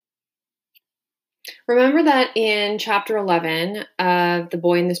Remember that in chapter 11 of The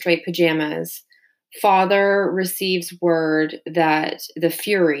Boy in the Striped Pajamas, Father receives word that the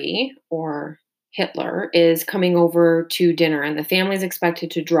Fury, or Hitler, is coming over to dinner, and the family is expected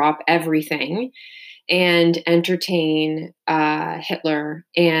to drop everything and entertain Hitler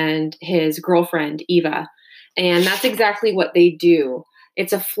and his girlfriend, Eva. And that's exactly what they do.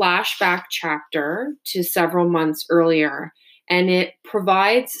 It's a flashback chapter to several months earlier, and it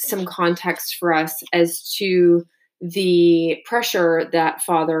provides some context for us as to the pressure that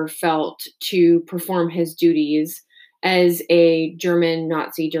Father felt to perform his duties as a German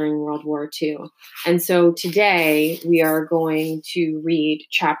Nazi during World War II. And so today we are going to read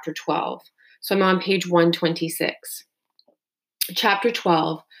chapter 12. So I'm on page 126. Chapter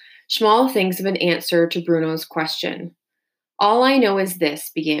 12. Schmoll thinks of an answer to Bruno's question. All I know is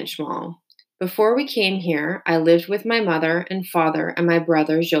this, began Schmoll. Before we came here, I lived with my mother and father and my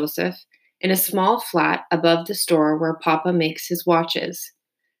brother Joseph in a small flat above the store where Papa makes his watches.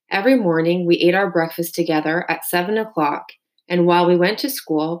 Every morning, we ate our breakfast together at 7 o'clock, and while we went to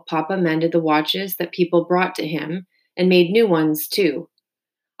school, Papa mended the watches that people brought to him and made new ones too.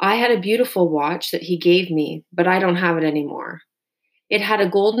 I had a beautiful watch that he gave me, but I don't have it anymore. It had a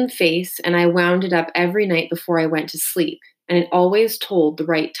golden face, and I wound it up every night before I went to sleep, and it always told the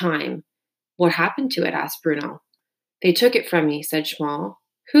right time. What happened to it? Asked Bruno. They took it from me, said Schmoll.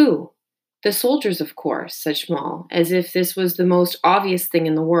 Who? The soldiers, of course, said Schmoll, as if this was the most obvious thing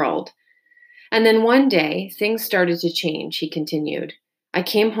in the world. And then one day, things started to change, he continued. I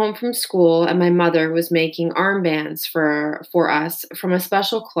came home from school, and my mother was making armbands for us from a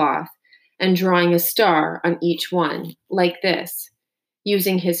special cloth and drawing a star on each one, like this.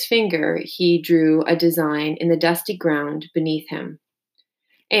 Using his finger, he drew a design in the dusty ground beneath him.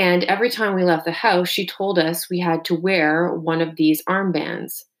 And every time we left the house, she told us we had to wear one of these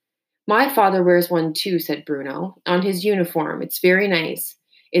armbands. My father wears one too, said Bruno, on his uniform. It's very nice.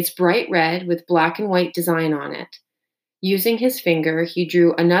 It's bright red with black and white design on it. Using his finger, he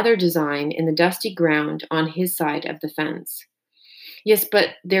drew another design in the dusty ground on his side of the fence. Yes,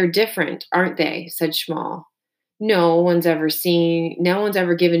 but they're different, aren't they? Said Schmoll. No one's ever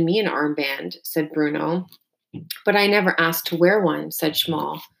given me an armband, said Bruno. But I never asked to wear one, said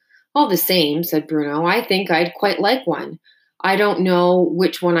Schmoll. All the same, said Bruno, I think I'd quite like one. I don't know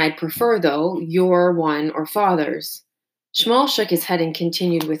which one I'd prefer, though, your one or Father's. Schmoll shook his head and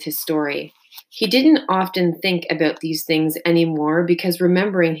continued with his story. He didn't often think about these things anymore because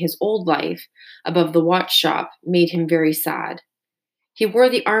remembering his old life above the watch shop made him very sad. We wore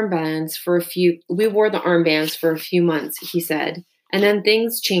the armbands for a few months, he said, and then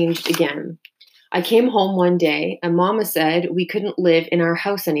things changed again. I came home one day and Mama said we couldn't live in our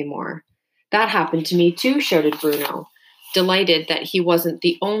house anymore. That happened to me too, shouted Bruno, delighted that he wasn't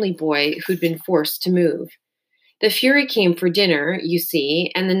the only boy who'd been forced to move. The Fury came for dinner, you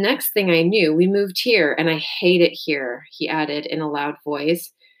see, and the next thing I knew, we moved here, and I hate it here, he added in a loud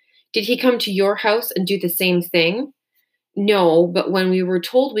voice. Did he come to your house and do the same thing? No, but when we were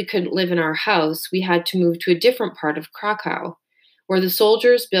told we couldn't live in our house, we had to move to a different part of Krakow, where the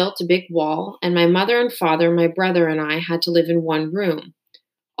soldiers built a big wall, and my mother and father, my brother, and I had to live in one room.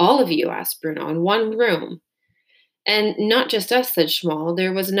 All of you, asked Bruno, in one room. And not just us, said Schmoll.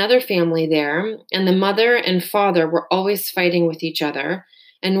 There was another family there, and the mother and father were always fighting with each other,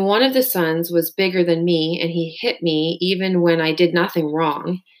 and one of the sons was bigger than me, and he hit me even when I did nothing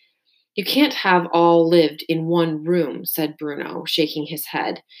wrong. You can't have all lived in one room, said Bruno, shaking his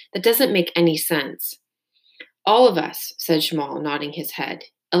head. That doesn't make any sense. All of us, said Schmoll, nodding his head.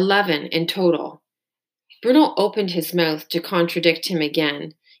 11 in total. Bruno opened his mouth to contradict him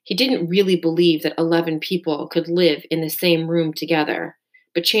again. He didn't really believe that 11 people could live in the same room together,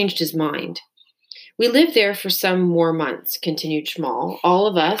 but changed his mind. We lived there for some more months, continued Schmoll, all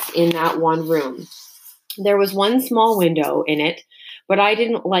of us in that one room. There was one small window in it, but I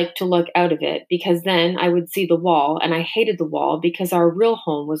didn't like to look out of it because then I would see the wall, and I hated the wall because our real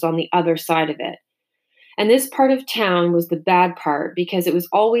home was on the other side of it. And this part of town was the bad part because it was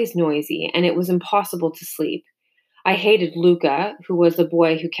always noisy and it was impossible to sleep. I hated Luca, who was the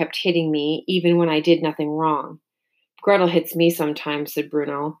boy who kept hitting me even when I did nothing wrong. Gretel hits me sometimes, said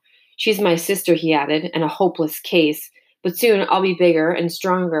Bruno. She's my sister, he added, and a hopeless case, but soon I'll be bigger and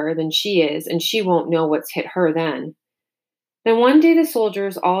stronger than she is, and she won't know what's hit her then. Then one day the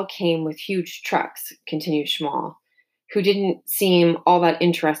soldiers all came with huge trucks, continued Schmoll, who didn't seem all that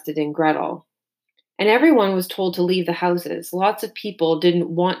interested in Gretel. And everyone was told to leave the houses. Lots of people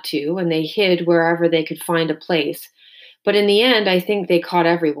didn't want to, and they hid wherever they could find a place. But in the end, I think they caught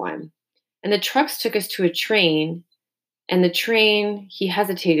everyone. And the trucks took us to a train, and the train, he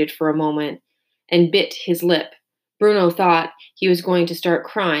hesitated for a moment, and bit his lip. Bruno thought he was going to start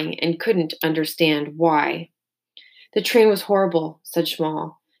crying and couldn't understand why. The train was horrible, said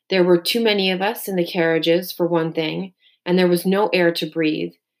Schmall. There were too many of us in the carriages, for one thing, and there was no air to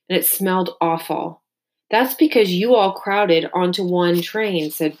breathe, and it smelled awful. That's because you all crowded onto one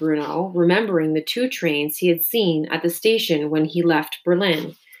train, said Bruno, remembering the two trains he had seen at the station when he left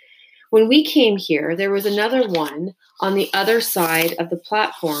Berlin. When we came here, there was another one on the other side of the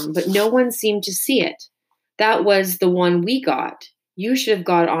platform, but no one seemed to see it. That was the one we got. You should have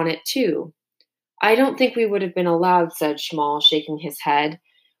got on it too. I don't think we would have been allowed, said Schmall, shaking his head.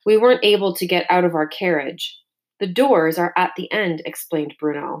 We weren't able to get out of our carriage. The doors are at the end, explained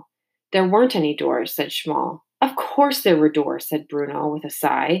Bruno. There weren't any doors, said Schmall. Of course there were doors, said Bruno with a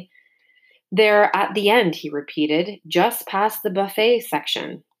sigh. They're at the end, he repeated, just past the buffet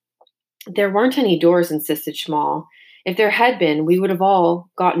section. There weren't any doors, insisted Schmall. If there had been, we would have all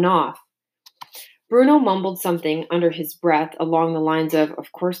gotten off. Bruno mumbled something under his breath along the lines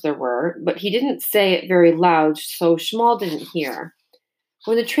of course there were, but he didn't say it very loud, so Schmall didn't hear.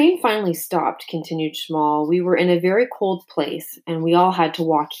 When the train finally stopped, continued Schmall, we were in a very cold place, and we all had to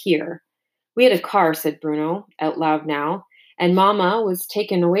walk here. We had a car, said Bruno, out loud now, and Mama was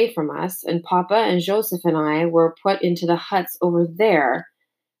taken away from us, and Papa and Joseph and I were put into the huts over there,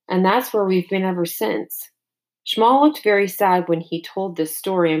 and that's where we've been ever since. Schmall looked very sad when he told this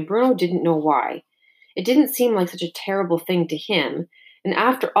story, and Bruno didn't know why. It didn't seem like such a terrible thing to him, and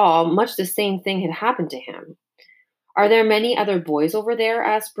after all, much the same thing had happened to him. Are there many other boys over there?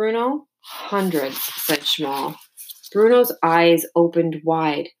 Asked Bruno. Hundreds, said Schmall. Bruno's eyes opened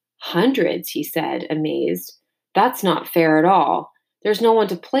wide. Hundreds, he said, amazed. That's not fair at all. There's no one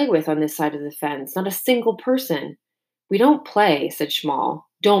to play with on this side of the fence, not a single person. We don't play, said Schmall.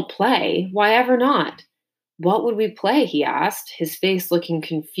 Don't play? Why ever not? What would we play? He asked, his face looking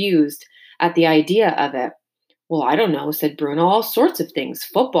confused at the idea of it. Well, I don't know, said Bruno. All sorts of things.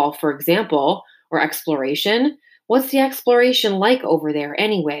 Football, for example, or exploration. What's the exploration like over there,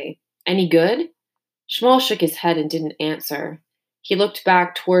 anyway? Any good? Schmall shook his head and didn't answer. He looked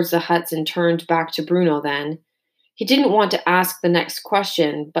back towards the huts and turned back to Bruno then. He didn't want to ask the next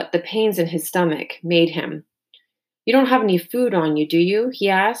question, but the pains in his stomach made him. You don't have any food on you, do you? He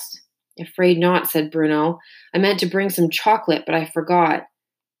asked. Afraid not, said Bruno. I meant to bring some chocolate, but I forgot.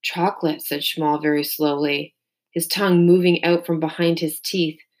 Chocolate, said Schmall very slowly, his tongue moving out from behind his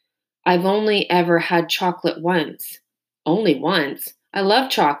teeth. I've only ever had chocolate once. Only once? I love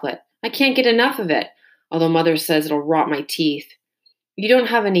chocolate. I can't get enough of it, although Mother says it'll rot my teeth. You don't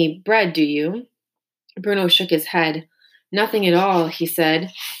have any bread, do you? Bruno shook his head. Nothing at all, he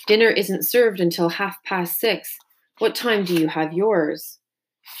said. Dinner isn't served until 6:30. What time do you have yours?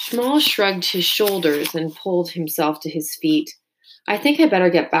 Schmall shrugged his shoulders and pulled himself to his feet. I think I'd better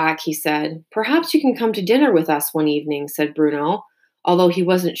get back, he said. Perhaps you can come to dinner with us one evening, said Bruno, although he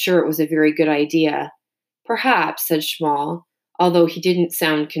wasn't sure it was a very good idea. Perhaps, said Schmall, although he didn't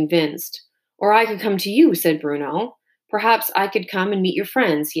sound convinced. Or I could come to you, said Bruno. Perhaps I could come and meet your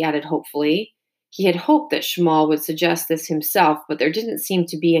friends, he added hopefully. He had hoped that Schmall would suggest this himself, but there didn't seem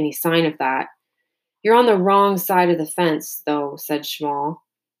to be any sign of that. You're on the wrong side of the fence, though, said Schmall.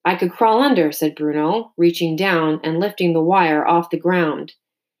 I could crawl under, said Bruno, reaching down and lifting the wire off the ground.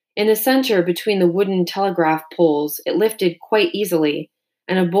 In the center, between the wooden telegraph poles, it lifted quite easily,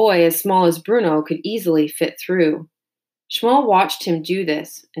 and a boy as small as Bruno could easily fit through. Schmall watched him do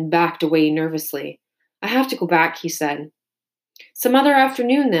this and backed away nervously. I have to go back, he said. Some other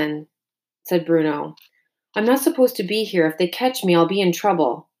afternoon, then, said Bruno. I'm not supposed to be here. If they catch me, I'll be in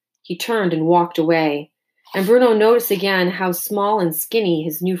trouble. He turned and walked away, and Bruno noticed again how small and skinny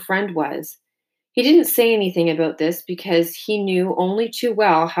his new friend was. He didn't say anything about this because he knew only too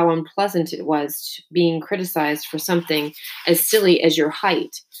well how unpleasant it was being criticized for something as silly as your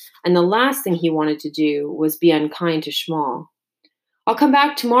height, and the last thing he wanted to do was be unkind to Schmall. I'll come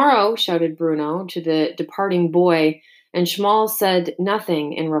back tomorrow, shouted Bruno to the departing boy, and Schmall said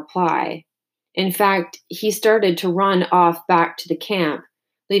nothing in reply. In fact, he started to run off back to the camp,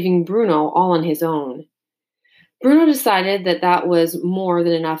 leaving Bruno all on his own. Bruno decided that that was more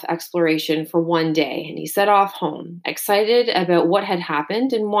than enough exploration for one day, and he set off home, excited about what had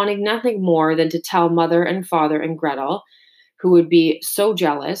happened and wanting nothing more than to tell Mother and Father and Gretel, who would be so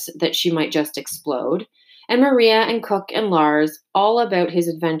jealous that she might just explode, and Maria and Cook and Lars all about his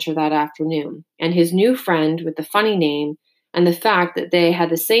adventure that afternoon, and his new friend with the funny name, and the fact that they had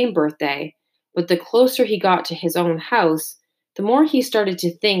the same birthday. But the closer he got to his own house, the more he started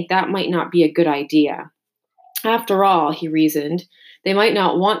to think that might not be a good idea. After all, he reasoned, they might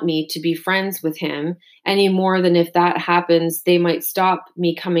not want me to be friends with him any more than if that happens, they might stop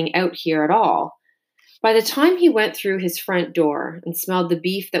me coming out here at all. By the time he went through his front door and smelled the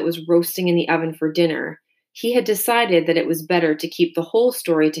beef that was roasting in the oven for dinner, he had decided that it was better to keep the whole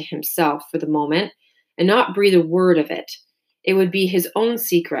story to himself for the moment and not breathe a word of it. It would be his own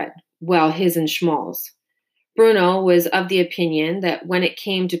secret, well, his and Schmal's. Bruno was of the opinion that when it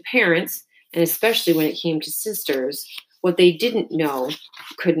came to parents, and especially when it came to sisters, what they didn't know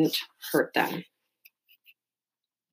couldn't hurt them.